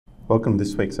Welcome to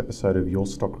this week's episode of Your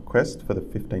Stock Request for the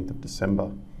 15th of December.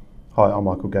 Hi, I'm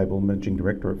Michael Gable, Managing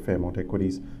Director at Fairmont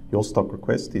Equities. Your Stock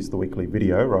Request is the weekly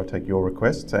video where I take your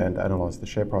requests and analyse the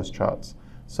share price charts.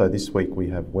 So this week we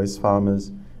have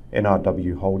Wesfarmers,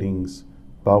 NRW Holdings,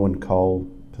 Bowen Coal,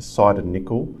 Poseidon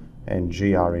Nickel and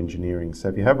GR Engineering. So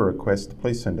if you have a request,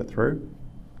 please send it through.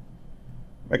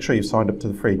 Make sure you've signed up to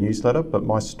the free newsletter, but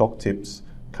my stock tips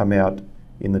come out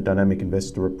in the Dynamic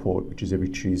Investor Report, which is every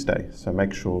Tuesday. So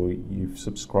make sure you've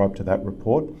subscribed to that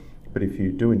report. But if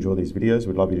you do enjoy these videos,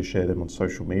 we'd love you to share them on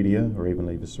social media or even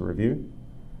leave us a review.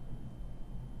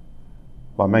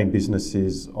 My main business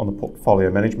is on the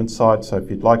portfolio management side. So if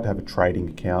you'd like to have a trading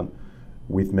account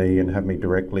with me and have me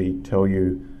directly tell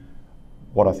you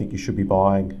what I think you should be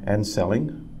buying and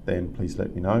selling, then please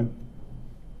let me know.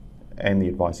 And the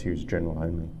advice here is general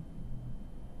only.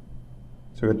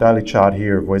 So a daily chart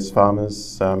here of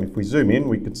Wesfarmers. If we zoom in,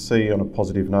 we could see on a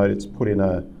positive note, it's put in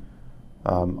a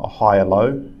higher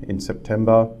low in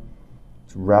September.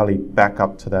 It's rallied back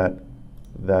up to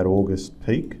that August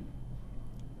peak.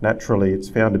 Naturally, it's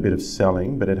found a bit of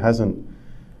selling, but it hasn't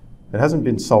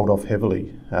been sold off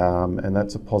heavily, and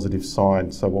that's a positive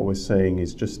sign. So what we're seeing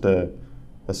is just a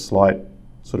slight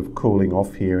sort of cooling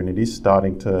off here, and it is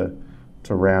starting to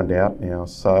round out now.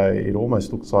 So it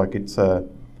almost looks like it's a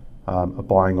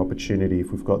buying opportunity.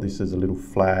 If we've got this as a little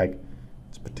flag,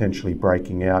 it's potentially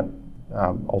breaking out.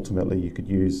 Ultimately, you could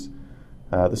use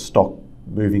the stock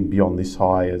moving beyond this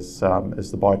high as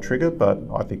the buy trigger, but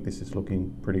I think this is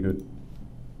looking pretty good.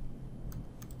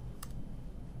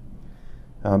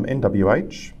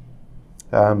 NWH.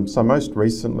 So most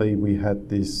recently, we had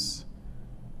this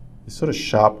sort of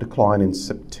sharp decline in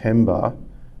September,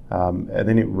 and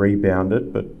then it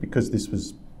rebounded, but because this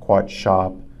was quite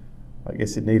sharp, I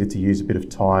guess it needed to use a bit of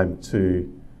time to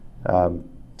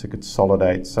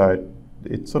consolidate. So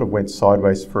it sort of went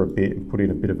sideways for a bit and put in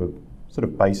a bit of a sort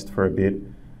of based for a bit.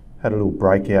 Had a little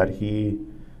breakout here.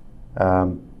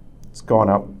 It's gone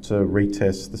up to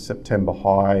retest the September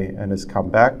high and has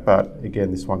come back, but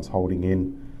again, this one's holding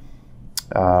in.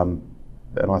 And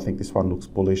I think this one looks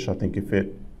bullish. I think if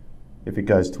it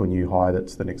goes to a new high,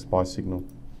 that's the next buy signal.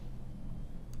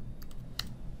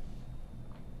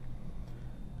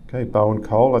 Okay, Bowen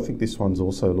Coal, I think this one's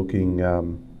also looking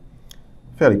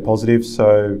fairly positive.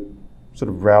 So sort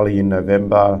of rally in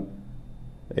November,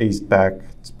 eased back,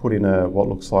 it's put in what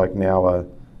looks like now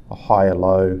a higher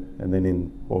low, and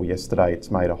then yesterday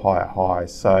it's made a higher high.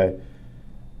 So,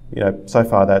 so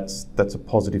far that's a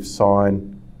positive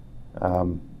sign.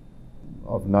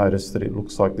 I've noticed that it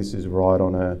looks like this is right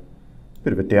on a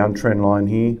bit of a downtrend line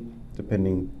here,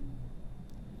 depending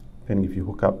if you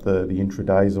hook up the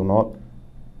intradays or not.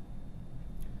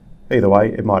 Either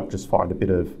way, it might just find a bit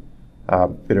of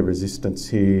resistance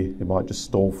here. It might just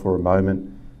stall for a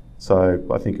moment. So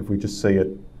I think if we just see it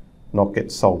not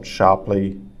get sold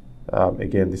sharply,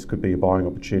 again, this could be a buying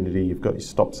opportunity. You've got your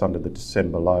stops under the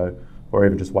December low, or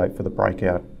even just wait for the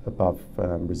breakout above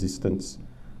resistance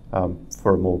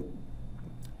for a more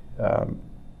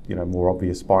more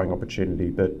obvious buying opportunity.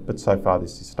 But so far,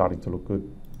 this is starting to look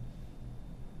good.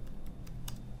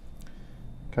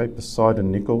 Okay,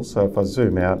 Poseidon Nickel. So if I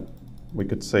zoom out, we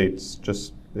could see it's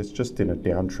just in a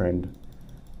downtrend.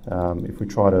 If we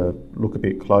try to look a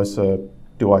bit closer,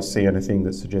 do I see anything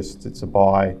that suggests it's a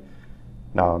buy?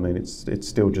 No, I mean it's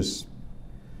still just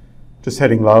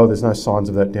heading lower. There's no signs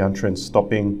of that downtrend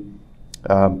stopping.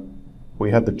 We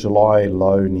had the July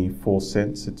low near 4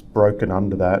 cents. It's broken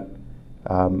under that.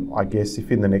 I guess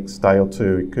if in the next day or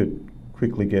two it could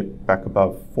quickly get back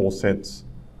above 4 cents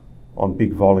on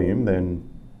big volume, then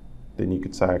you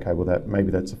could say, okay, well maybe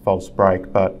that's a false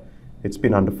break, but it's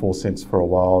been under 4 cents for a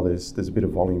while. There's a bit of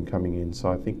volume coming in,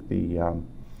 so I think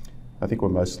we're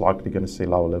most likely going to see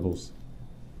lower levels.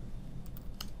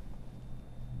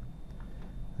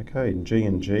 Okay, in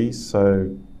G&G,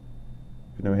 so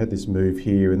we had this move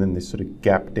here and then this sort of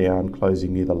gap down,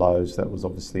 closing near the lows. That was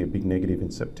obviously a big negative in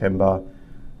September.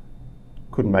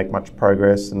 Couldn't make much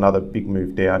progress. Another big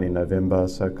move down in November,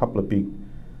 so a couple of big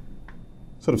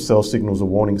sort of sell signals or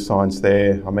warning signs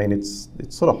there. I mean, it's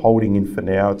sort of holding in for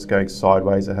now. It's going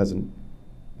sideways. It hasn't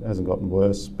gotten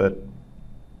worse, but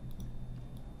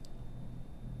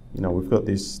we've got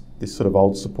this sort of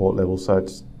old support level, so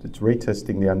it's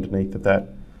retesting the underneath of that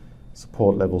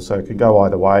support level. So it could go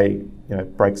either way.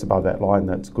 Breaks above that line,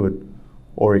 that's good,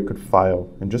 or it could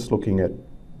fail. And just looking at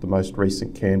the most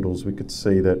recent candles, we could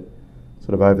see that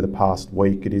sort of over the past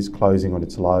week, it is closing on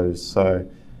its lows. So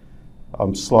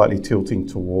I'm slightly tilting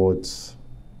towards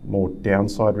more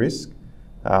downside risk,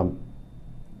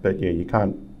 but yeah, you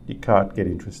can't get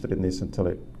interested in this until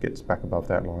it gets back above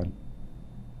that line.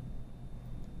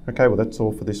 Okay, well that's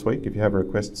all for this week. If you have a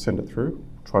request, send it through.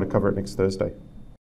 Try to cover it next Thursday.